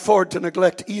cannot afford to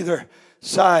neglect either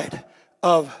side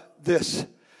of this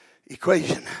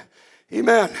equation.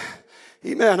 Amen.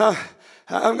 Amen.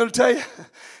 I'm going to tell you,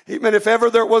 amen, if ever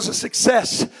there was a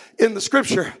success in the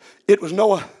scripture, it was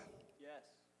Noah. Yes.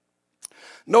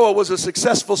 Noah was a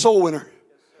successful soul winner.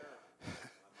 Yes,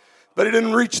 but he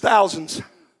didn't reach thousands.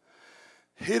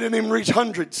 He didn't even reach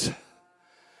hundreds. In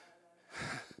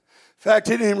fact,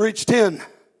 he didn't even reach 10.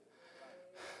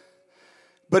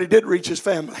 But he did reach his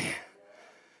family.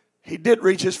 He did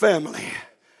reach his family.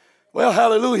 Well,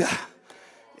 hallelujah.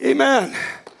 Amen.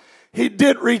 He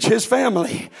did reach his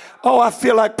family. Oh, I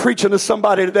feel like preaching to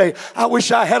somebody today. I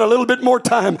wish I had a little bit more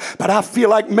time, but I feel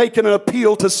like making an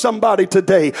appeal to somebody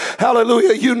today.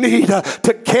 Hallelujah. You need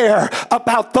to care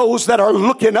about those that are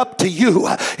looking up to you.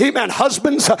 Amen.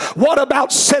 Husbands, what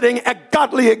about setting a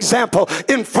godly example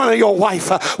in front of your wife?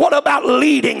 What about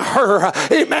leading her,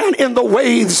 amen, in the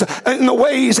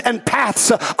ways and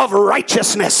paths of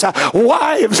righteousness?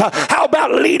 Wives, how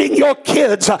about leading your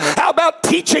kids? How about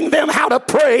teaching them how to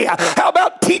pray? How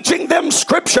about teaching them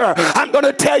scripture? I'm going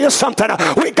to tell you something.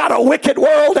 We got a wicked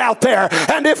world out there.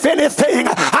 And if anything,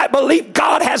 I believe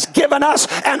God has given us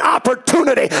an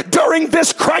opportunity during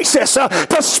this crisis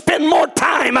to spend more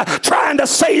time trying to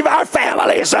save our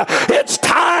families. It's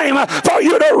time for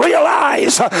you to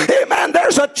realize, amen,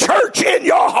 there's a church in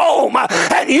your home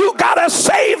and you got to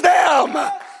save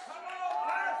them.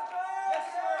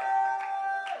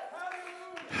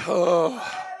 Oh,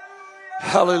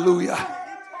 hallelujah.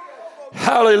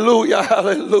 Hallelujah,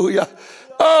 hallelujah.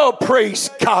 Oh, praise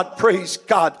God, praise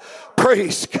God,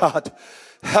 praise God.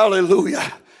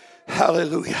 Hallelujah,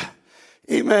 hallelujah.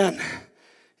 Amen,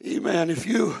 amen. If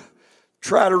you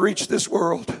try to reach this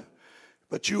world,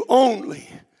 but you only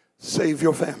save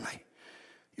your family,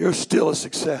 you're still a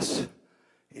success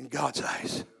in God's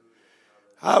eyes.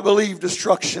 I believe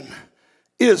destruction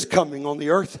is coming on the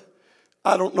earth.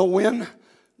 I don't know when.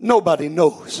 Nobody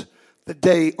knows the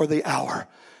day or the hour.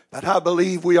 But I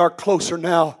believe we are closer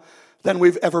now than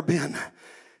we've ever been.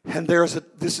 And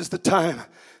this is the time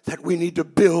that we need to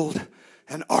build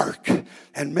an ark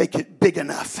and make it big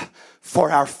enough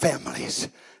for our families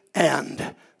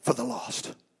and for the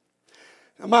lost.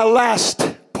 Now, my last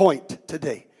point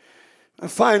today, my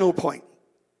final point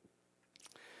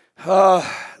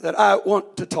that I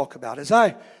want to talk about. As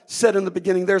I said in the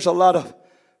beginning, there's a lot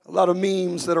of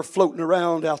memes that are floating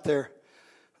around out there.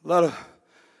 A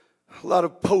lot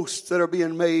of posts that are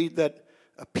being made that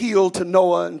appeal to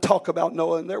Noah and talk about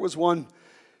Noah. And there was one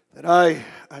that I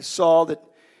saw that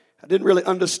I didn't really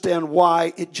understand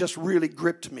why. It just really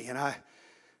gripped me. And I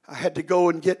had to go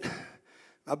and get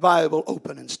my Bible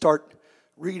open and start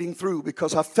reading through,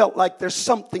 because I felt like there's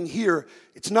something here.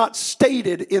 It's not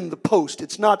stated in the post.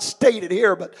 It's not stated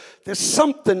here, but there's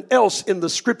something else in the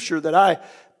scripture that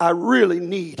I really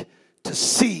need to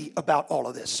see about all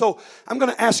of this. So I'm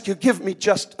going to ask you, give me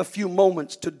just a few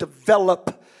moments to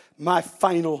develop my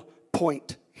final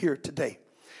point here today.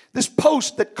 This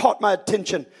post that caught my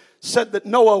attention said that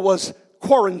Noah was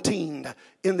quarantined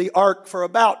in the ark for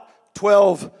about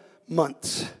 12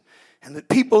 months, and that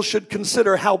people should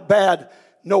consider how bad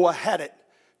Noah had it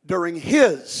during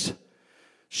his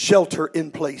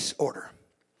shelter-in-place order.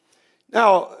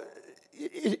 Now,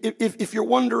 if you're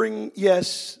wondering,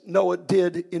 yes, Noah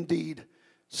did indeed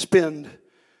spend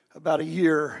about a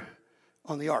year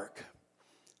on the ark.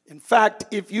 In fact,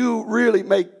 if you really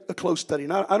make a close study,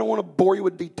 and I don't want to bore you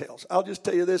with details. I'll just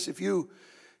tell you this. If you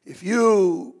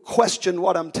question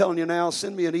what I'm telling you now,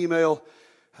 send me an email.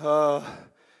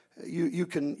 You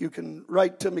can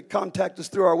write to me, contact us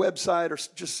through our website, or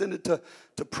just send it to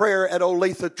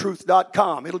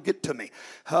prayer@olathetruth.com. It'll get to me.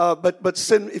 But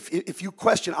send, if you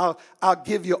question, I'll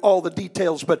give you all the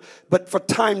details. But for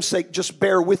time's sake, just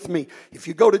bear with me. If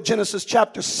you go to Genesis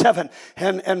chapter 7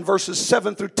 and verses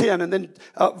 7 through 10, and then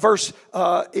verse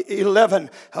 11,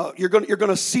 you're going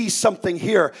to see something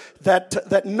here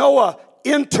that Noah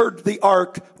entered the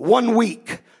ark 1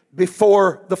 week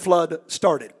before the flood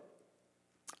started.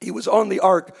 He was on the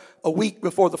ark a week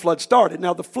before the flood started.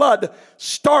 Now, the flood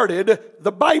started,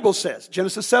 the Bible says,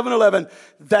 Genesis 7:11,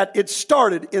 that it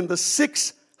started in the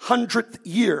 600th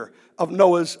year of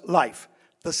Noah's life.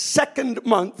 The second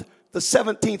month, the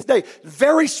 17th day.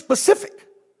 Very specific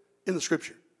in the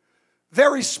scripture.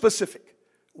 Very specific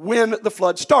when the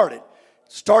flood started.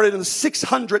 Started in the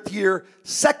 600th year,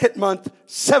 second month,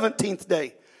 17th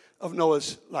day of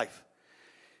Noah's life.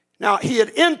 Now, he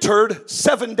had entered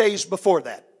 7 days before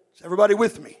that. Is everybody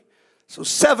with me? So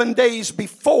 7 days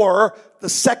before the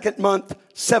second month,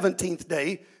 17th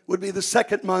day, would be the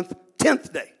second month,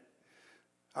 10th day.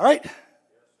 All right?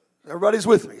 Everybody's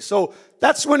with me. So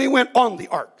that's when he went on the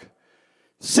ark.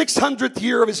 600th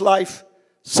year of his life,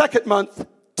 second month,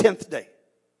 10th day.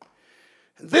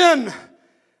 And then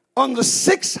on the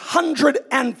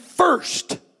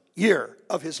 601st year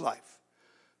of his life,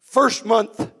 first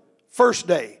month, first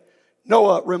day,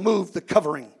 Noah removed the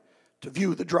covering to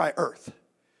view the dry earth.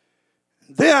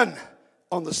 And then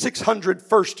on the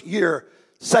 601st year,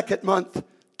 second month,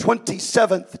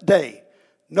 27th day,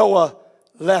 Noah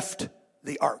left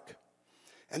the ark.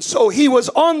 And so he was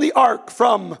on the ark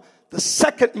from the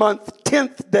second month,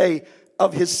 10th day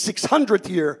of his 600th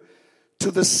year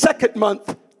to the second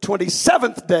month,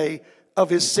 27th day of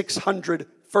his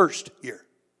 601st year.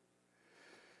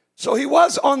 So he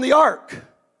was on the ark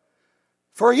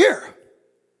for a year.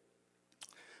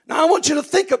 Now I want you to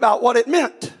think about what it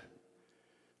meant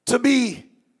to be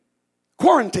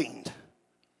quarantined,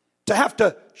 to have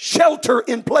to shelter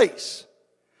in place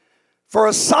for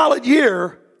a solid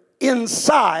year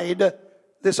inside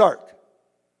this ark.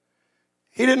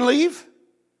 He didn't leave.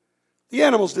 The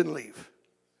animals didn't leave.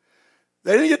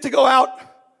 They didn't get to go out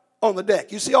on the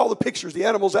deck. You see all the pictures, the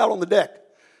animals out on the deck.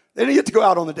 They didn't get to go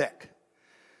out on the deck.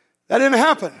 That didn't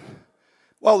happen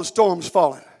while the storm's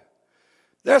falling.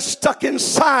 They're stuck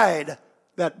inside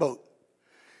that boat.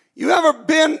 You ever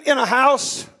been in a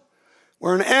house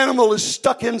where an animal is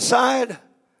stuck inside?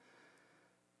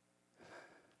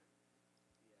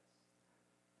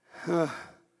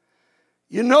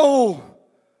 You know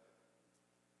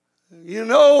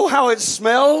how it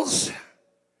smells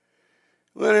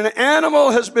when an animal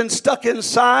has been stuck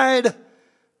inside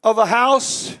of a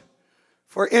house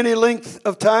for any length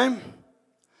of time.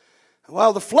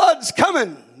 While the flood's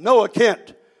coming, Noah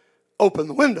can't open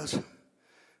the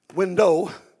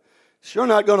window. Sure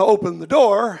not going to open the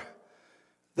door.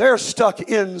 They're stuck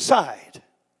inside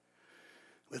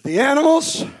with the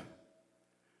animals,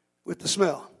 with the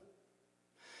smell.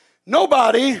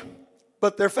 Nobody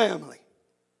but their family.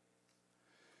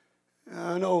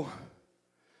 I know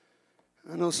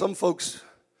some folks,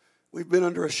 we've been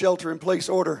under a shelter-in-place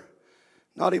order,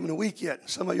 not even a week yet.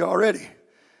 Some of you already.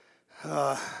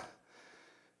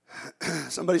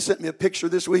 Somebody sent me a picture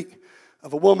this week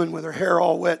of a woman with her hair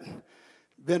all wet,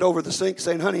 bent over the sink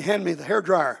saying, "Honey, hand me the hair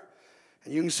dryer."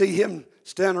 And you can see him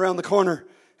stand around the corner,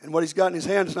 and what he's got in his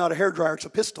hand is not a hair dryer, it's a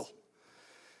pistol.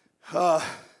 There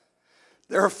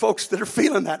are folks that are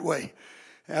feeling that way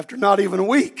after not even a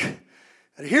week.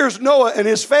 And here's Noah and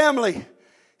his family,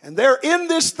 and they're in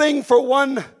this thing for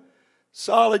 1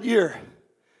 solid year.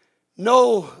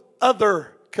 No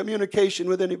other communication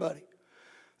with anybody.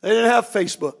 They didn't have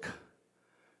Facebook.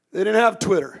 They didn't have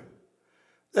Twitter.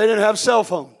 They didn't have cell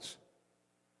phones.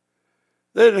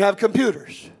 They didn't have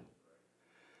computers.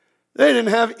 They didn't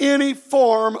have any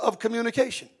form of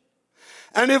communication.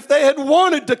 And if they had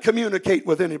wanted to communicate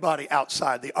with anybody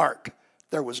outside the ark,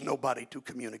 there was nobody to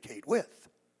communicate with.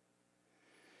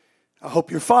 I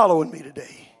hope you're following me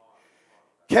today.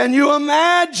 Can you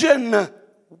imagine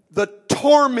the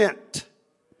torment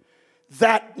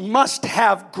that must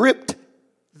have gripped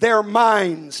their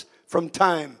minds from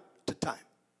time to time?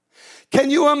 Can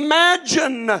you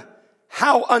imagine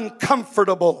how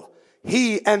uncomfortable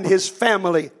he and his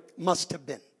family must have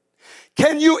been?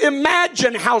 Can you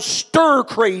imagine how stir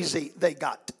crazy they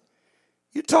got?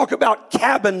 You talk about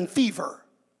cabin fever.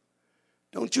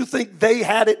 Don't you think they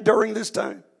had it during this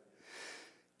time?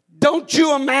 Don't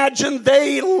you imagine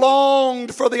they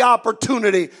longed for the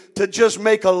opportunity to just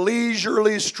make a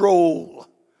leisurely stroll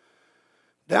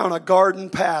down a garden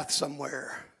path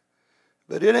somewhere?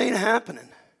 But it ain't happening.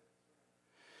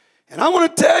 And I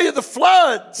want to tell you, the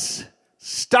floods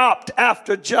stopped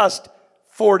after just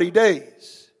 40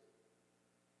 days.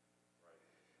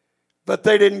 But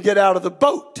they didn't get out of the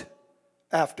boat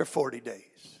after 40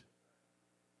 days.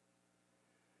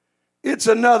 It's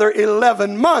another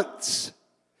 11 months.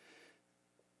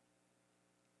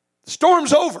 The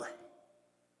storm's over.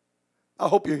 I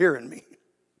hope you're hearing me.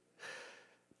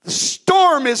 The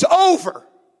storm is over,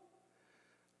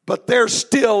 but they're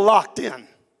still locked in.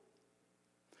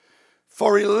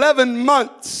 For 11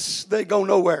 months, they go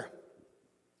nowhere.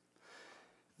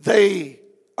 They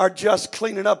are just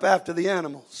cleaning up after the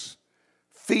animals,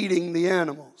 feeding the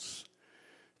animals,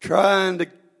 trying to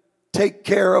take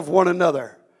care of one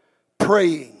another,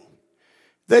 praying.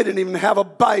 They didn't even have a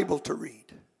Bible to read.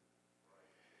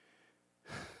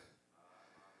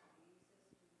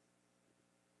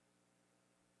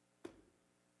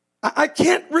 I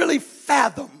can't really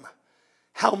fathom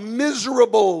how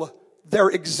miserable their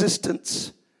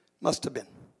existence must have been.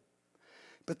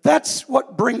 But that's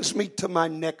what brings me to my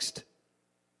next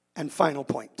and final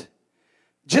point.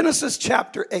 Genesis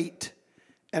chapter 8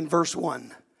 and verse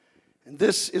 1. And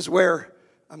this is where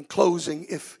I'm closing.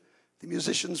 If the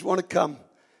musicians want to come,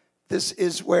 this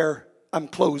is where I'm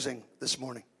closing this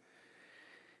morning.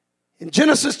 In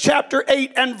Genesis chapter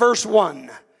 8 and verse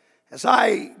 1, as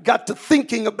I got to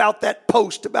thinking about that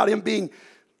post, about him being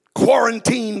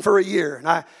quarantined for a year, and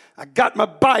I got my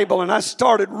Bible and I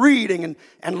started reading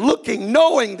and looking,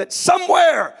 knowing that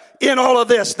somewhere in all of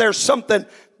this there's something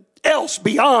else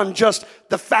beyond just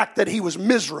the fact that he was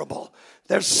miserable.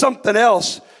 There's something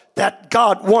else that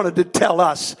God wanted to tell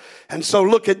us. And so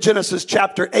look at Genesis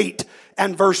chapter 8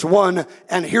 and verse 1,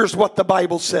 and here's what the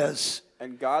Bible says.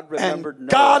 And God remembered Noah.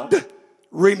 God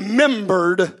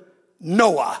remembered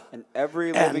Noah And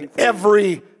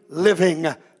every living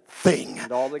thing.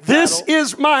 And This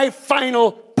is my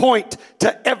final point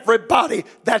to everybody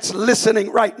that's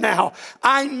listening right now.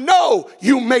 I know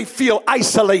you may feel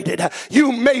isolated.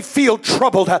 You may feel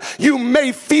troubled. You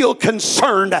may feel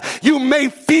concerned. You may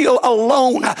feel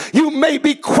alone. You may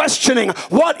be questioning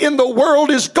what in the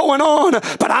world is going on.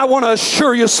 But I want to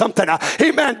assure you something.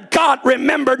 Amen. God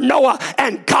remembered Noah,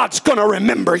 and God's going to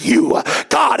remember you.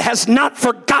 God has not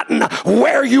forgotten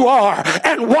where you are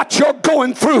and what you're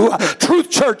going through.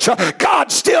 Truth Church,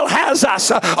 God still has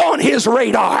us on his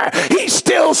radar. He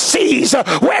still sees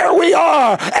where we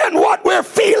are and what we're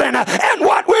feeling and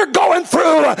what we're going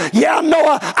through. Yeah,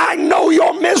 Noah, I know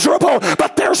you're miserable,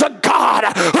 but there's a God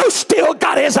who still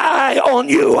got his eye on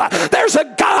you. There's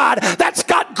a God that's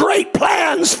got great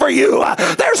plans for you.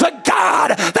 There's a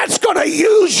God that's going to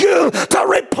use you to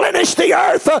replenish the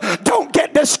earth. Don't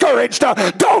get discouraged.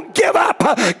 Don't give up.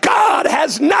 God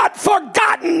has not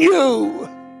forgotten you.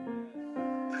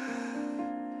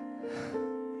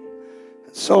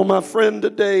 So, my friend,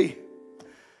 today,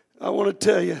 I want to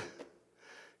tell you,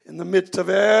 in the midst of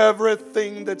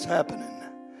everything that's happening,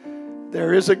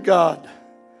 there is a God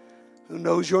who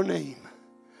knows your name.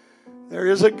 There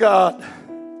is a God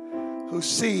who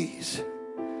sees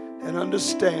and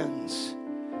understands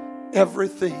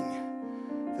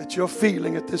everything that you're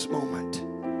feeling at this moment.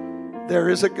 There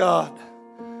is a God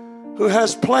who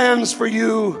has plans for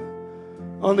you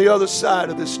on the other side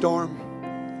of this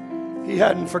storm. He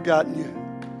hadn't forgotten you.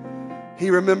 He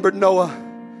remembered Noah,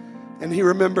 and he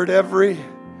remembered every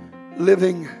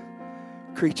living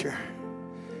creature.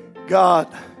 God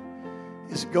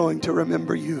is going to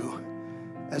remember you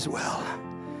as well.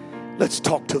 Let's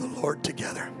talk to the Lord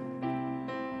together.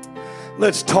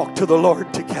 Let's talk to the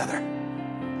Lord together.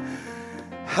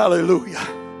 Hallelujah.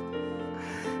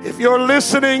 If you're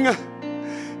listening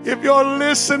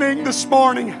this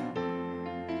morning,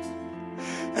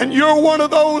 and you're one of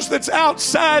those that's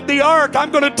outside the ark,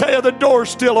 I'm going to tell you the door's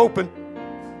still open.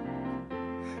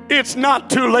 It's not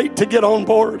too late to get on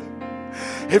board.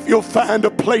 If you'll find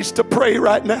a place to pray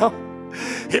right now,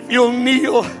 if you'll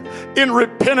kneel in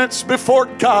repentance before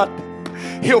God,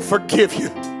 He'll forgive you.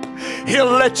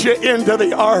 He'll let you into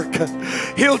the ark.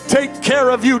 He'll take care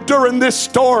of you during this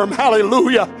storm.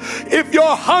 Hallelujah. If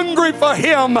you're hungry for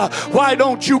Him, why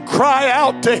don't you cry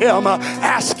out to Him?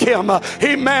 Ask Him,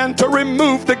 amen, to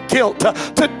remove the guilt,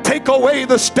 to take away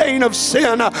the stain of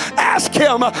sin. Ask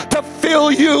Him to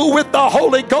fill you with the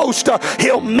Holy Ghost.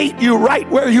 He'll meet you right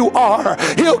where you are.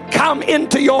 He'll come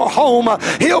into your home.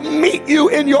 He'll meet you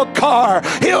in your car.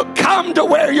 He'll come to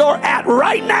where you're at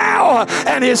right now,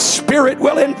 and His Spirit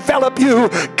will envelop you.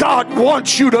 God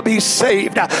wants you to be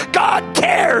saved. God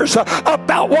cares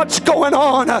about what's going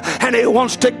on, and He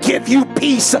wants to give you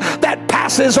peace that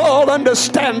passes all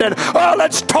understanding. Oh,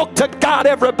 let's talk to God,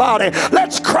 everybody.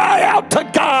 Let's cry out to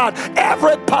God,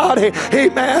 everybody.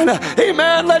 Amen.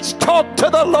 Amen. Let's talk to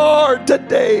the Lord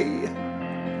today.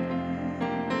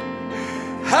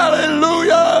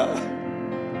 Hallelujah.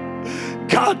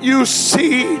 God, you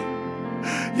see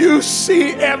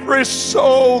every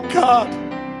soul, God,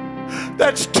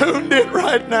 that's tuned in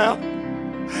right now.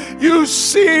 You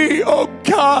see, oh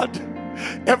God,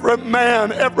 every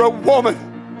man, every woman,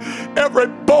 every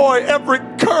boy, every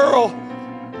girl.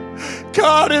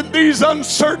 God, in these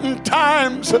uncertain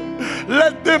times,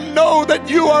 let them know that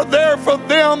you are there for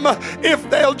them if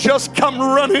they'll just come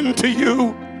running to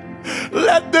you.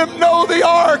 Let them know the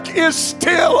ark is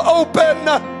still open.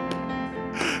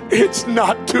 It's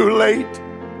not too late.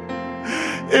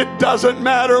 It doesn't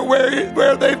matter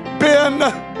where they've been.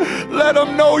 Let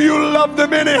them know you love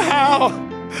them anyhow.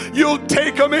 You'll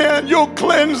take them in. You'll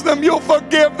cleanse them. You'll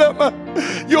forgive them.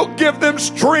 You'll give them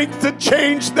strength to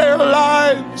change their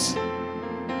lives.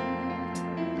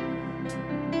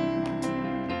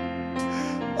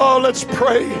 Oh, let's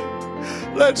pray.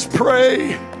 Let's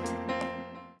pray.